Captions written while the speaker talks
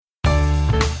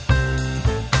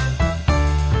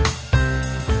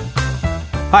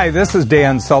Hi, this is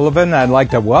Dan Sullivan. I'd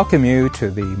like to welcome you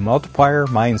to the Multiplier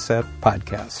Mindset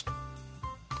Podcast.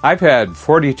 I've had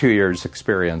 42 years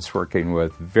experience working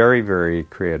with very, very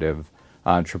creative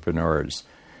entrepreneurs.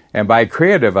 And by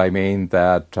creative, I mean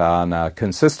that on a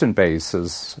consistent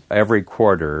basis, every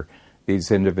quarter, these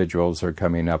individuals are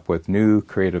coming up with new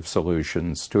creative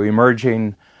solutions to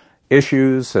emerging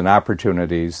issues and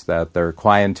opportunities that their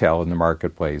clientele in the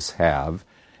marketplace have.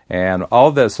 And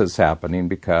all this is happening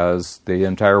because the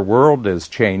entire world is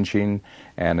changing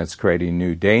and it's creating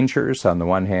new dangers. On the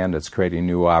one hand, it's creating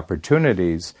new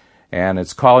opportunities and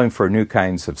it's calling for new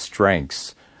kinds of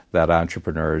strengths that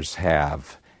entrepreneurs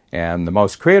have. And the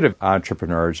most creative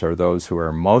entrepreneurs are those who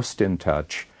are most in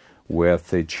touch with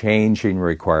the changing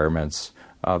requirements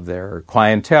of their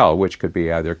clientele, which could be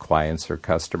either clients or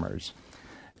customers.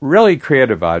 Really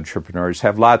creative entrepreneurs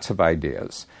have lots of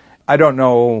ideas. I don't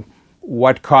know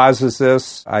what causes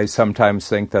this. I sometimes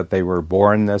think that they were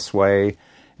born this way,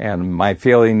 and my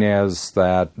feeling is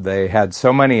that they had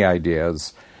so many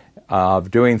ideas of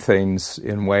doing things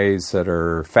in ways that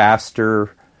are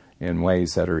faster, in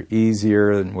ways that are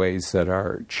easier, in ways that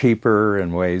are cheaper,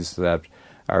 in ways that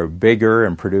are bigger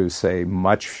and produce a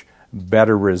much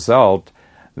better result,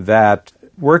 that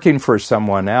working for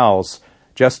someone else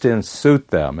just didn't suit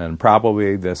them. And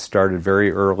probably this started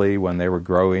very early when they were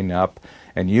growing up.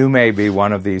 And you may be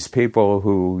one of these people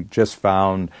who just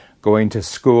found going to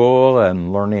school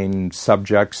and learning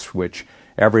subjects which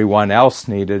everyone else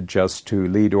needed just to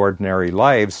lead ordinary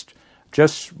lives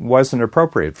just wasn't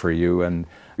appropriate for you. And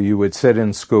you would sit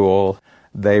in school,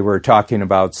 they were talking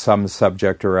about some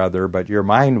subject or other, but your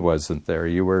mind wasn't there.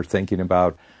 You were thinking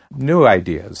about new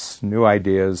ideas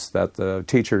that the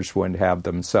teachers wouldn't have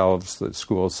themselves, the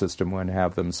school system wouldn't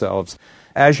have themselves.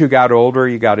 As you got older,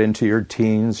 you got into your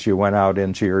teens, you went out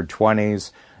into your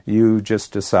 20s, you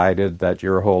just decided that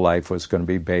your whole life was going to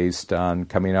be based on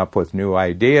coming up with new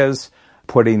ideas,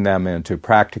 putting them into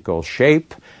practical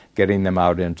shape, getting them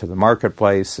out into the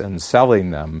marketplace and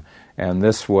selling them. And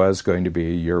this was going to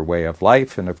be your way of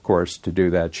life. And of course, to do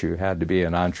that, you had to be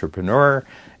an entrepreneur,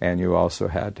 and you also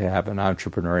had to have an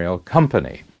entrepreneurial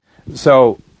company.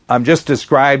 So I'm just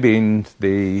describing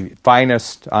the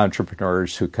finest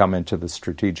entrepreneurs who come into the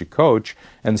Strategic Coach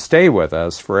and stay with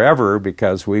us forever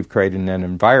because we've created an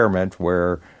environment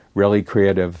where really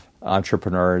creative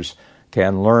entrepreneurs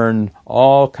can learn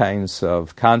all kinds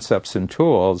of concepts and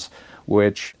tools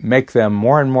which make them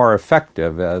more and more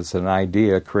effective as an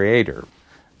idea creator.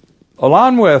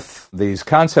 Along with these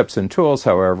concepts and tools,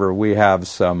 however, we have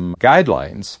some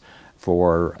guidelines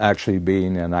for actually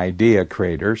being an idea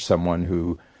creator, someone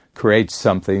who creates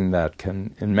something that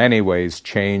can, in many ways,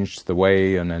 change the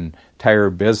way an entire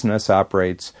business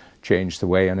operates, change the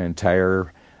way an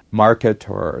entire market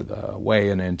or the way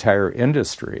an entire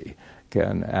industry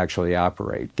can actually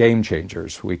operate. Game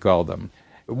changers, we call them.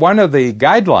 One of the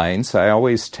guidelines I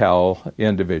always tell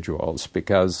individuals,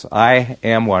 because I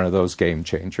am one of those game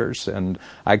changers, and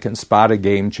I can spot a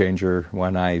game changer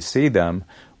when I see them,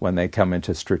 when they come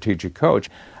into Strategic Coach,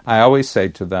 I always say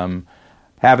to them,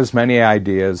 have as many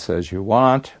ideas as you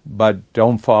want, but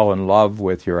don't fall in love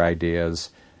with your ideas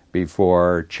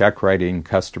before check-writing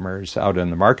customers out in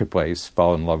the marketplace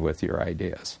fall in love with your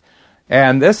ideas.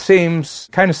 And this seems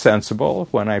kind of sensible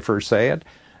when I first say it,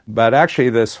 but actually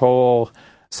this whole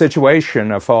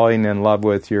situation of falling in love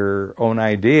with your own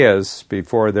ideas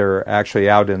before they're actually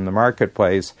out in the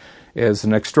marketplace is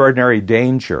an extraordinary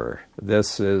danger.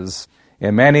 This is,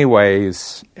 in many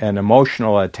ways, an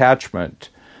emotional attachment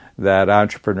that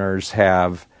entrepreneurs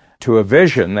have to a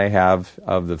vision they have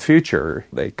of the future.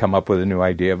 They come up with a new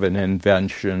idea of an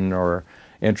invention or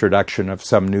introduction of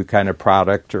some new kind of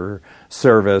product or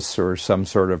service or some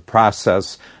sort of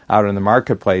process out in the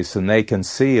marketplace, and they can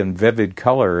see in vivid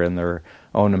color in their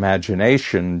own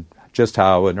imagination just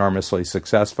how enormously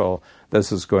successful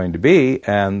this is going to be,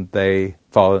 and they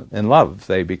fall in love.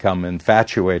 They become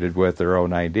infatuated with their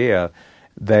own idea.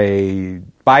 They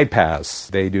bypass.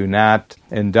 They do not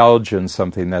indulge in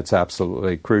something that's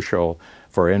absolutely crucial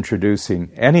for introducing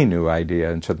any new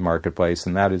idea into the marketplace,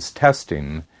 and that is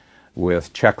testing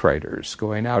with check writers,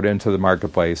 going out into the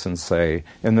marketplace and say,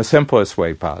 in the simplest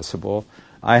way possible,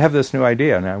 I have this new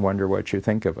idea and I wonder what you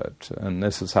think of it. And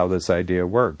this is how this idea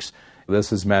works.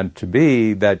 This is meant to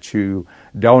be that you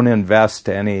don't invest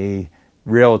any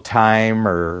real time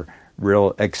or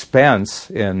real expense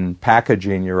in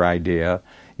packaging your idea.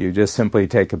 You just simply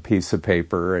take a piece of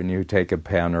paper and you take a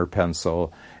pen or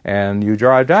pencil and you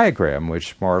draw a diagram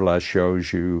which more or less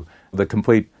shows you the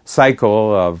complete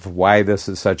cycle of why this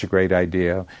is such a great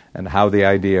idea and how the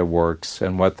idea works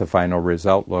and what the final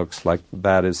result looks like.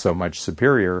 That is so much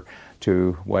superior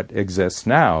to what exists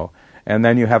now. And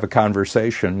then you have a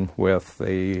conversation with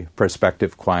the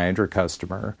prospective client or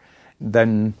customer.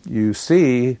 Then you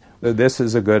see that this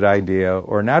is a good idea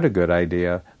or not a good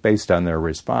idea based on their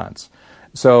response.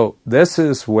 So this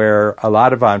is where a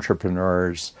lot of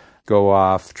entrepreneurs go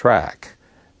off track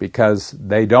because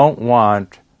they don't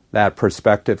want that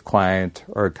prospective client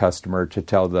or customer to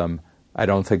tell them, I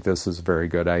don't think this is a very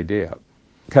good idea.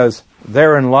 Because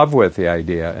they're in love with the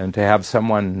idea, and to have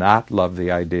someone not love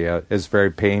the idea is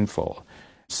very painful.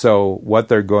 So what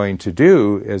they're going to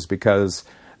do is, because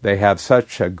they have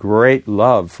such a great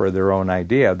love for their own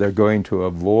idea, they're going to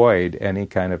avoid any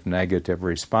kind of negative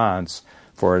response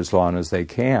for as long as they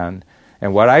can.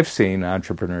 And what I've seen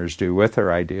entrepreneurs do with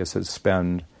their ideas is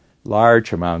spend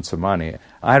large amounts of money.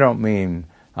 I don't mean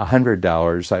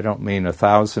 $100, I don't mean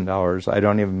 $1,000, I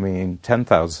don't even mean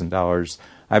 $10,000.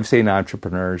 I've seen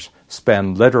entrepreneurs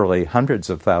spend literally hundreds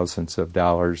of thousands of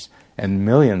dollars and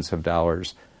millions of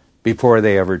dollars before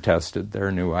they ever tested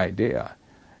their new idea.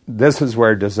 This is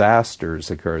where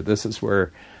disasters occur. This is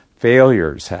where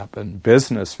failures happen,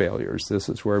 business failures. This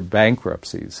is where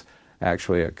bankruptcies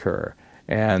actually occur.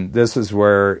 And this is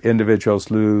where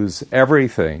individuals lose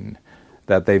everything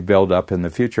that they've built up in the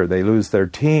future. They lose their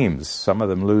teams. Some of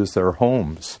them lose their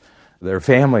homes. Their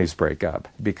families break up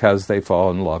because they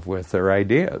fall in love with their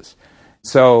ideas.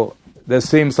 So this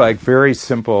seems like very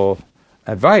simple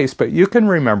advice, but you can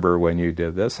remember when you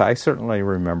did this. I certainly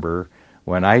remember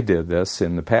when I did this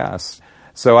in the past.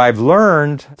 So I've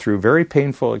learned through very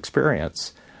painful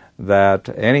experience that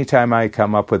anytime I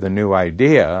come up with a new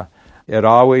idea, it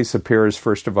always appears,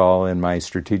 first of all, in my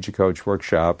Strategic Coach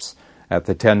workshops at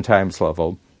the 10 times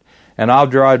level. And I'll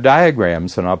draw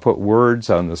diagrams and I'll put words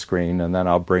on the screen and then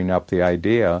I'll bring up the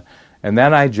idea. And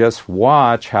then I just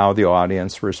watch how the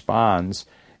audience responds.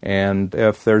 And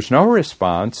if there's no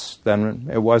response, then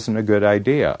it wasn't a good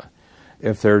idea.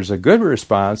 If there's a good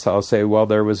response, I'll say, well,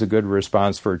 there was a good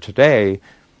response for today.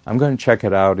 I'm going to check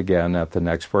it out again at the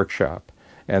next workshop.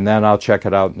 And then I'll check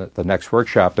it out at the next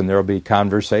workshop, and there will be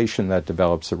conversation that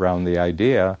develops around the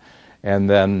idea. And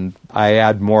then I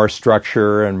add more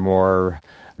structure and more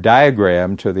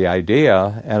diagram to the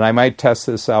idea, and I might test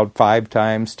this out 5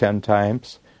 times, 10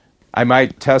 times. I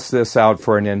might test this out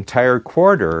for an entire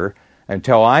quarter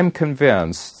until I'm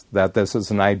convinced that this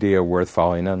is an idea worth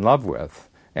falling in love with.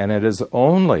 And it is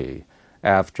only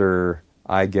after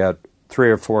I get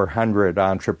 300 or 400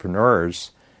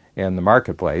 entrepreneurs in the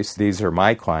marketplace, these are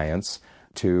my clients,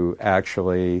 to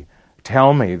actually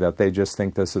tell me that they just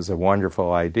think this is a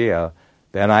wonderful idea,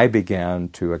 then I began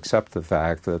to accept the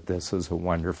fact that this is a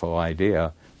wonderful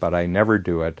idea, but I never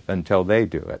do it until they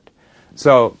do it.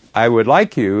 So I would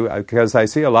like you, because I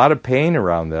see a lot of pain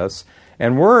around this,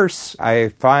 and worse, I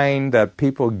find that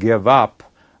people give up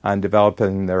on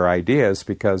developing their ideas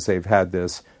because they've had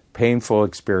this painful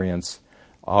experience,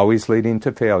 always leading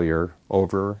to failure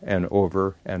over and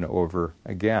over and over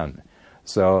again.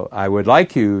 So I would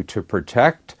like you to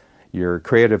protect your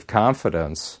creative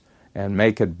confidence and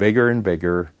make it bigger and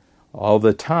bigger all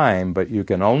the time, but you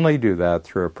can only do that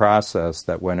through a process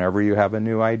that whenever you have a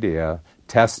new idea,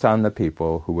 test on the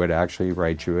people who would actually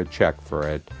write you a check for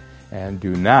it, and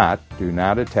do not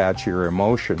attach your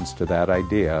emotions to that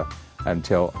idea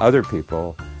until other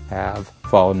people have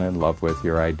fallen in love with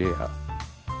your idea.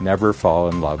 Never fall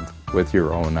in love with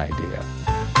your own idea.